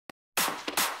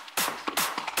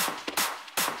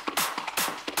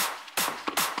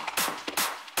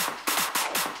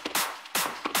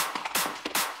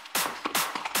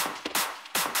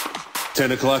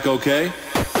10 o'clock, okay?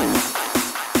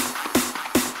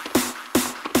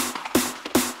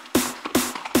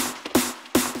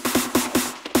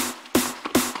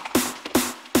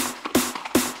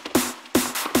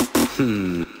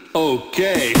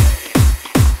 Okay.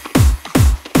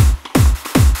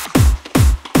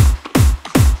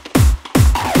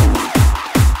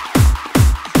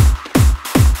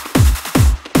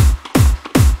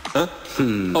 Huh?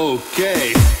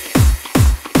 Okay.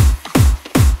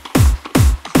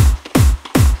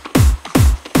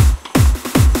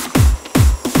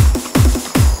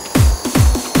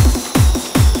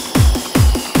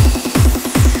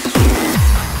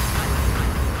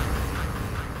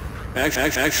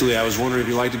 Actually, I was wondering if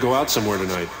you'd like to go out somewhere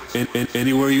tonight.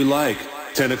 Anywhere you like.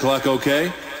 10 o'clock,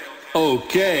 okay?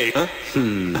 Okay. Huh?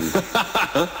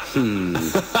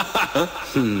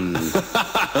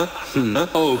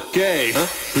 Okay.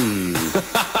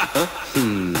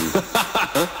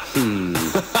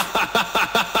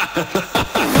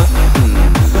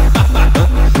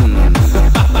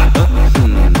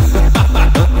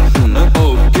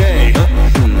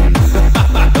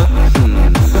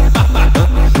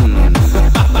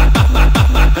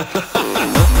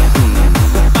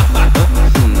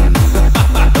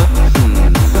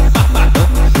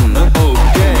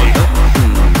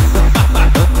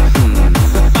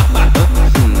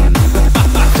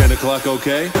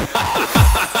 Okay?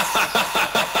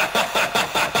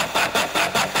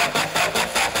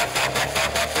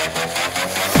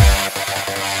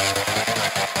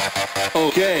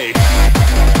 Okay.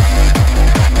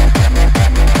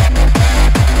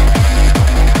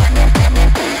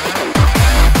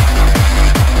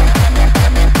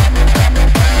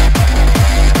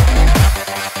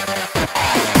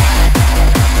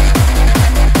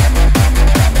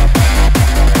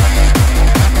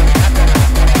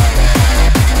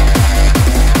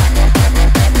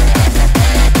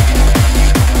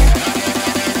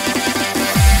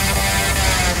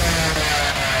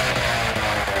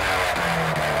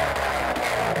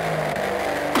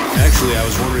 Actually, I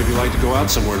was wondering if you'd like to go out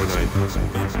somewhere tonight.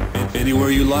 Anywhere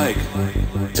you like.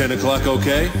 10 o'clock,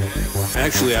 okay?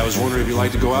 Actually, I was wondering if you'd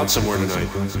like to go out somewhere tonight.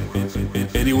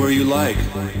 Anywhere you like.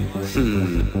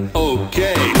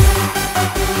 Okay.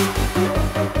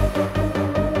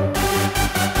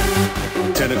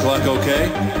 10 o'clock,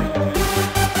 okay?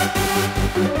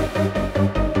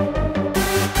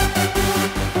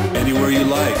 Anywhere you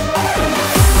like.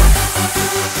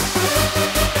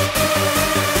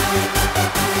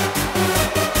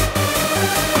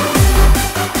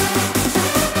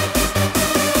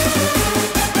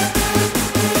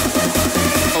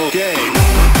 Okay.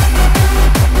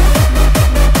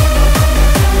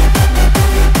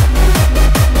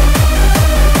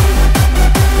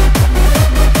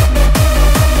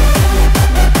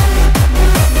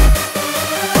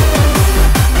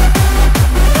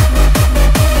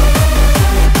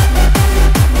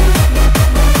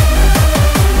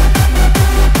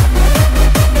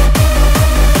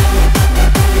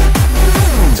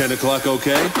 O'clock,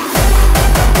 okay?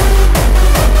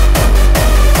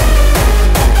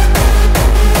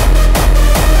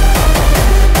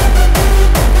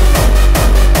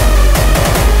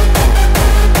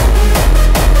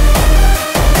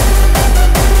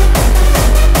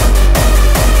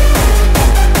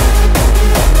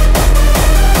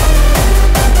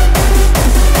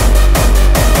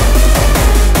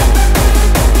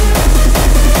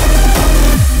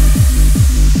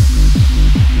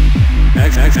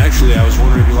 Actually, I was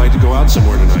wondering if you'd like to go out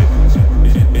somewhere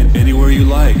tonight. Anywhere you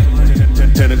like.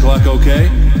 10 o'clock, okay?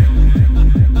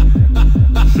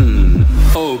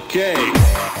 Okay.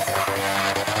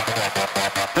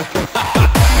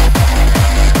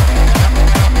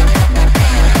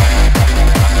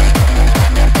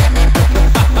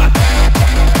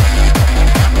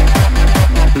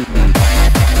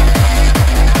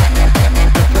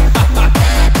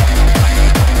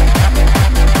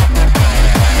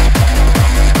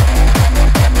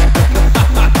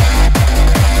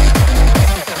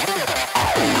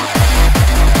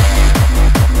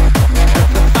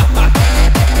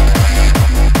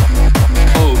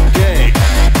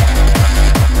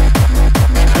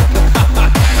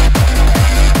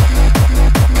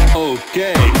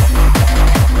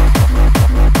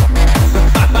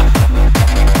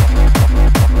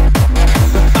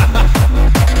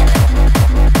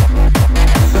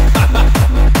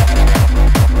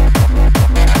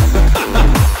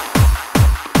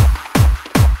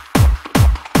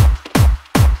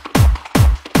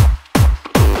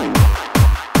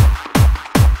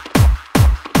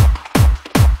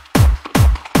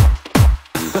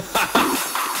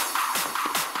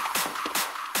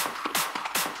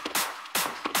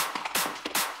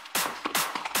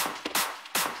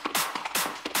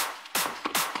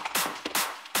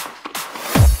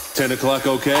 10 o'clock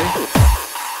okay?